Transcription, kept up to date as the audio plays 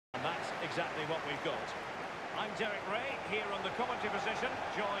exactly what we've got. I'm Derek Ray, here on the commentary position,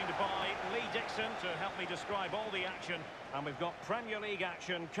 joined by Lee Dixon to help me describe all the action. And we've got Premier League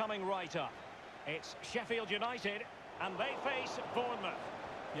action coming right up. It's Sheffield United, and they face Bournemouth.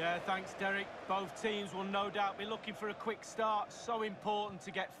 Yeah, thanks, Derek. Both teams will no doubt be looking for a quick start. So important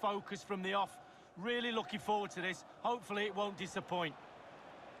to get focus from the off. Really looking forward to this. Hopefully it won't disappoint.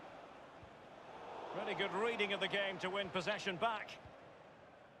 Really good reading of the game to win possession back.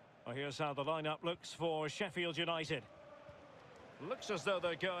 Well, here's how the lineup looks for Sheffield United. Looks as though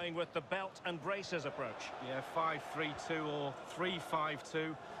they're going with the belt and braces approach. Yeah, 5-3-2 or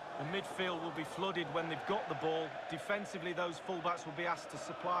 3-5-2. The midfield will be flooded when they've got the ball. Defensively, those fullbacks will be asked to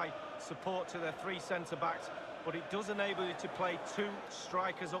supply support to their three centre-backs, but it does enable you to play two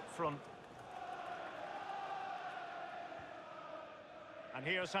strikers up front. And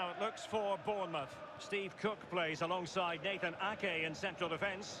here's how it looks for Bournemouth. Steve Cook plays alongside Nathan Ake in central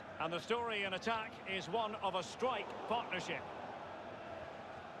defence. And the story in attack is one of a strike partnership.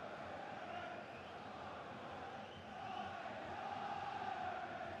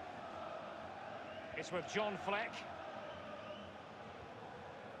 It's with John Fleck.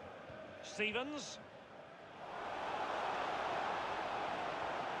 Stevens.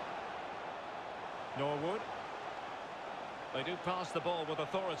 Norwood. They do pass the ball with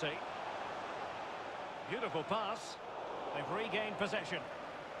authority. Beautiful pass. They've regained possession.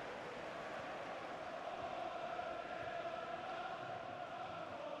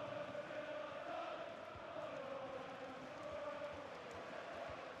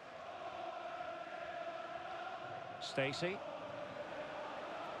 Stacey.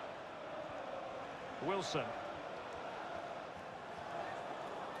 Wilson.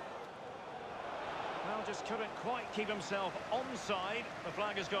 Well, just couldn't quite keep himself onside. The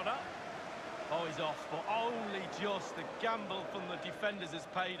flag has gone up. Oh, he's off, but only just. The gamble from the defenders has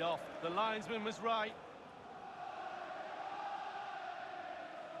paid off. The linesman was right.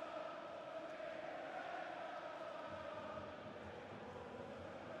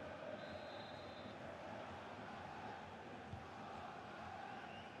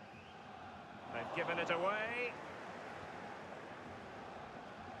 They've given it away.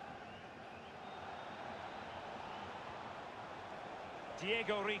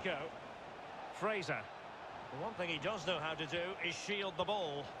 Diego Rico. Fraser. The one thing he does know how to do is shield the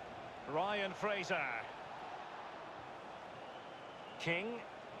ball. Ryan Fraser. King.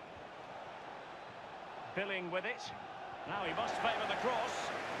 Billing with it. Now he must favour the cross.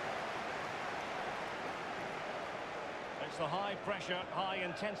 It's the high-pressure,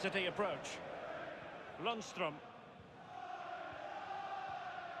 high-intensity approach. Lundstrom.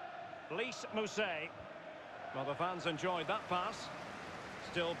 Lys Mousset. Well, the fans enjoyed that pass.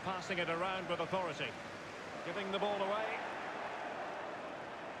 Still passing it around with authority. Giving the ball away.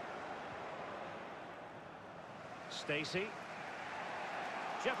 Stacey.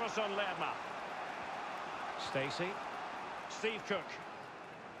 Jefferson Lerma. Stacey. Steve Cook.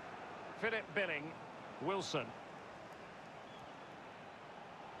 Philip Billing. Wilson.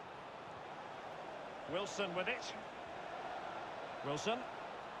 Wilson with it. Wilson.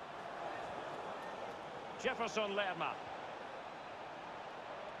 Jefferson Lerma.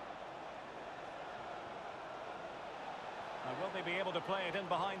 And will they be able to play it in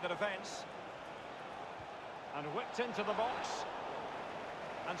behind the defence? And whipped into the box.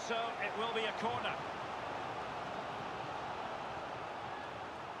 And so it will be a corner.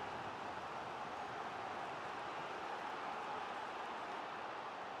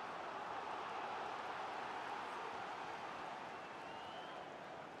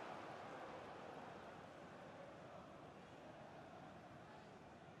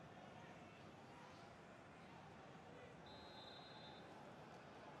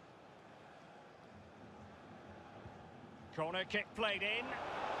 Corner kick played in.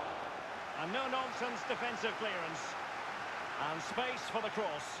 And no-nonsense defensive clearance. And space for the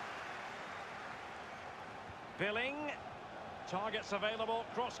cross. Billing. Targets available.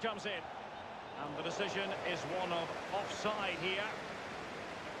 Cross comes in. And the decision is one of offside here.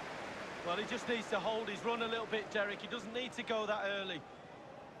 Well, he just needs to hold his run a little bit, Derek. He doesn't need to go that early.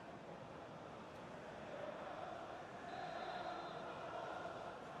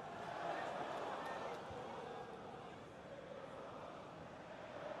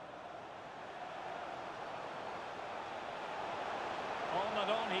 On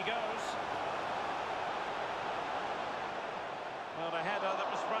and on he goes. Well, a header that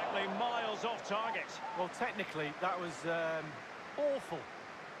was frankly miles off target. Well, technically, that was awful.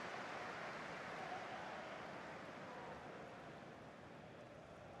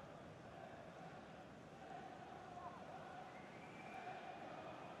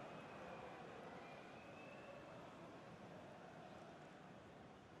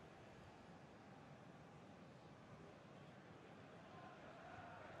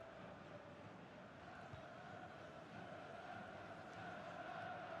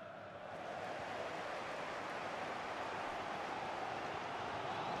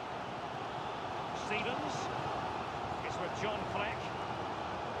 Stevens. It's with John Fleck.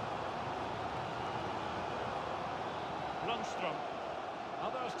 Lundstrom.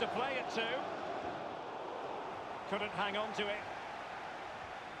 Others to play it to. Couldn't hang on to it.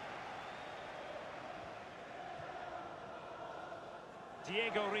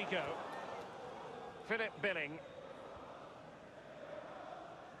 Diego Rico. Philip Billing.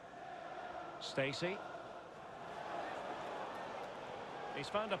 Stacey. He's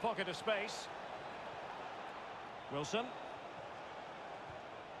found a pocket of space. Wilson.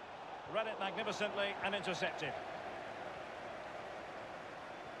 Read it magnificently and intercepted.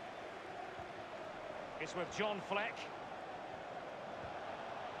 It's with John Fleck.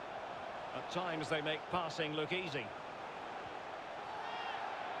 At times they make passing look easy.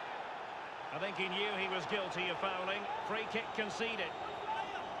 I think he knew he was guilty of fouling. Free kick conceded.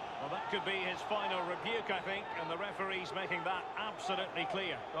 Well, that could be his final rebuke, I think, and the referee's making that absolutely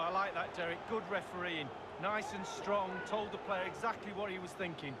clear. Well, I like that, Derek. Good refereeing. Nice and strong. Told the player exactly what he was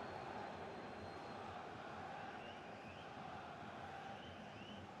thinking.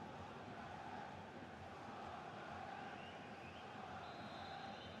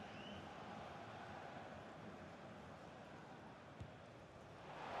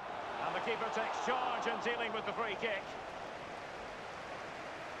 And the keeper takes charge in dealing with the free kick.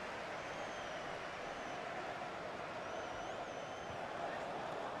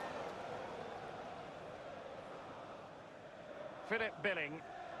 Philip Billing.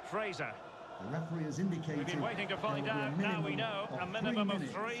 Fraser. The referee has indicated We've been waiting to find out. Now we know. A minimum of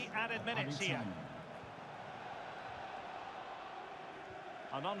 3 added minutes here.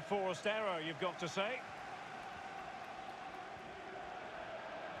 An unforced error, you've got to say.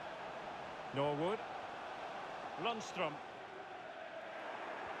 Norwood. Lundstrom.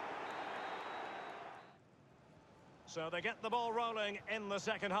 So they get the ball rolling in the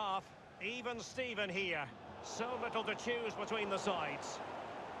second half. Even Steven here. So little to choose between the sides.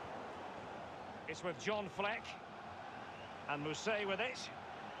 It's with John Fleck. And Mousset with it.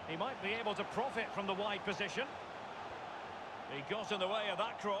 He might be able to profit from the wide position. He got in the way of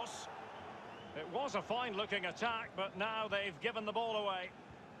that cross. It was a fine-looking attack, but now they've given the ball away.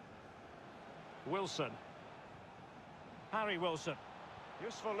 Wilson. Harry Wilson.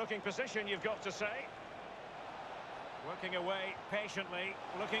 Useful-looking position, you've got to say. Working away patiently,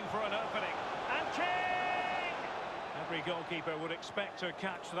 looking for an opening. And King! Every goalkeeper would expect to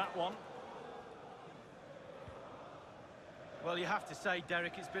catch that one. Well, you have to say,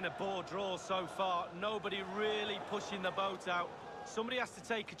 Derek, it's been a bore draw so far. Nobody really pushing the boat out. Somebody has to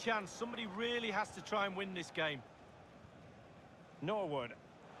take a chance. Somebody really has to try and win this game. Norwood.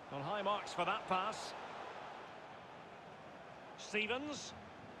 On high marks for that pass. Stevens.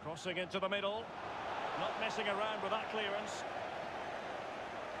 Crossing into the middle. Not messing around with that clearance.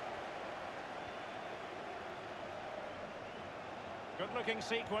 Good-looking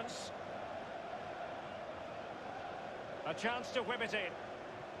sequence. A chance to whip it in.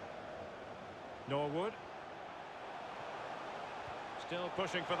 Norwood. Still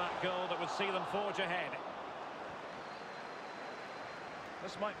pushing for that goal that would see them forge ahead.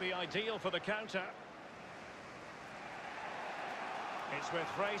 This might be ideal for the counter. It's with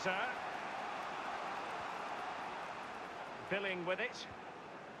Fraser. Billing with it.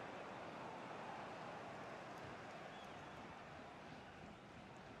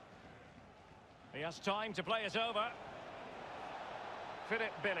 He has time to play it over.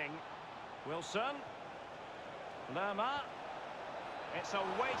 Philip Billing. Wilson. Lerma. It's a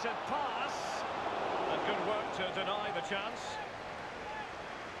weighted pass. And good work to deny the chance.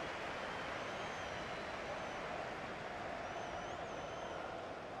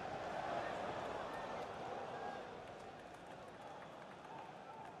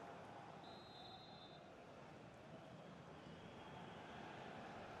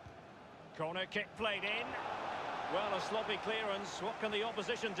 Corner kick played in. Well, a sloppy clearance. What can the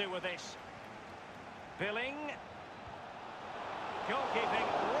opposition do with this? Billing. Goalkeeping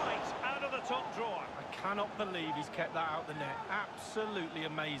right out of the top drawer. I cannot believe he's kept that out the net. Absolutely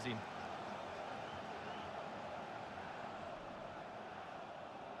amazing.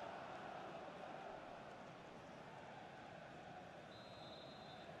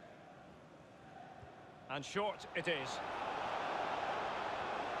 And short it is.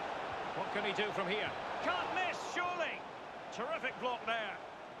 What can he do from here? Can't miss, surely! Terrific block there.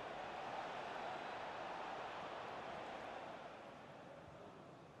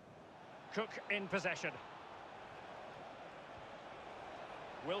 Cook in possession.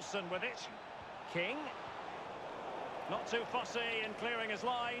 Wilson with it. King. Not too fussy in clearing his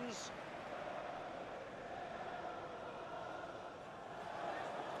lines.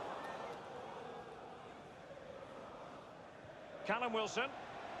 Callum Wilson.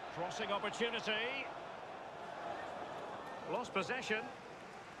 Crossing opportunity. Lost possession.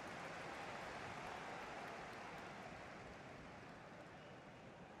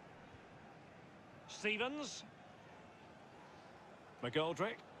 Stevens.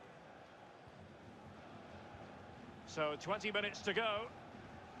 McGoldrick. So 20 minutes to go.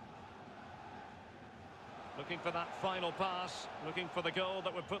 Looking for that final pass. Looking for the goal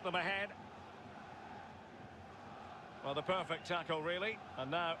that would put them ahead. Well, the perfect tackle, really. And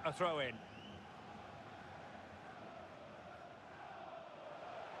now a throw-in.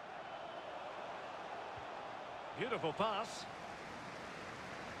 Beautiful pass.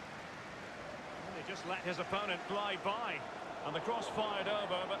 And he just let his opponent glide by. And the cross fired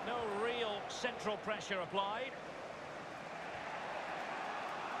over, but no real central pressure applied.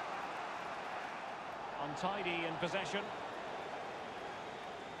 Untidy in possession.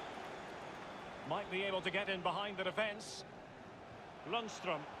 Might be able to get in behind the defence.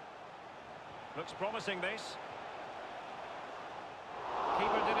 Lundstrom. Looks promising, this.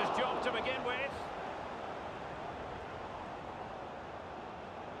 Keeper did his job to begin with.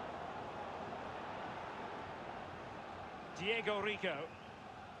 Diego Rico.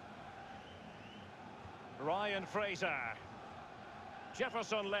 Ryan Fraser.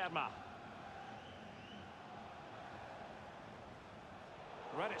 Jefferson Lerma.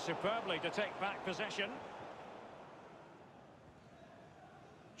 Read it superbly to take back possession.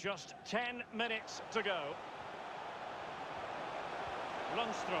 Just 10 minutes to go.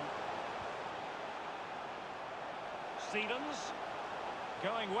 Lundstrom. Stevens.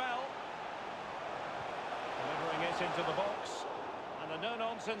 Going well. Delivering it into the box. And a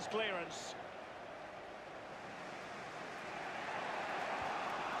no-nonsense clearance.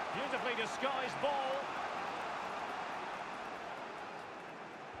 Beautifully disguised ball.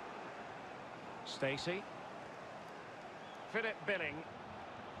 Stacey. Philip Billing.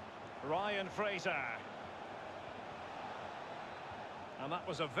 Ryan Fraser. And that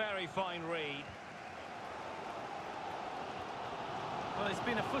was a very fine read. Well, it's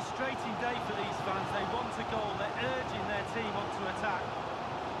been a frustrating day for these fans. They want a goal. They're urging their team on to attack.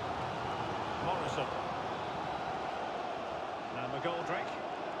 Morrison. Now McGoldrick.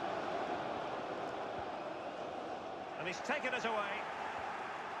 And he's taken it away.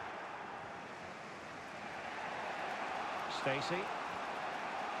 Stacey.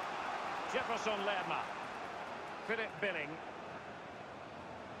 Jefferson Lerma. Philip Billing.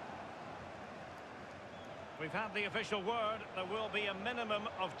 We've had the official word. There will be a minimum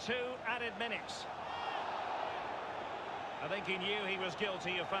of 2 added minutes. I think he knew he was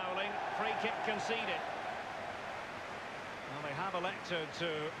guilty of fouling. Free kick conceded. Well, they have elected to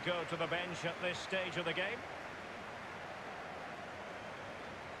go to the bench at this stage of the game.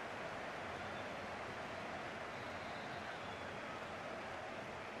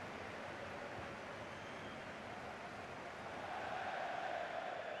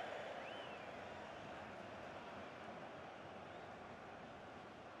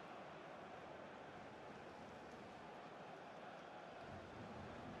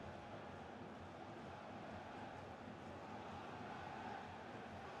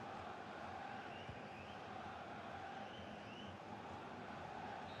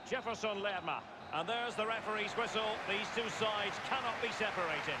 Jefferson Lerma. And there's the referee's whistle. These two sides cannot be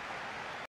separated.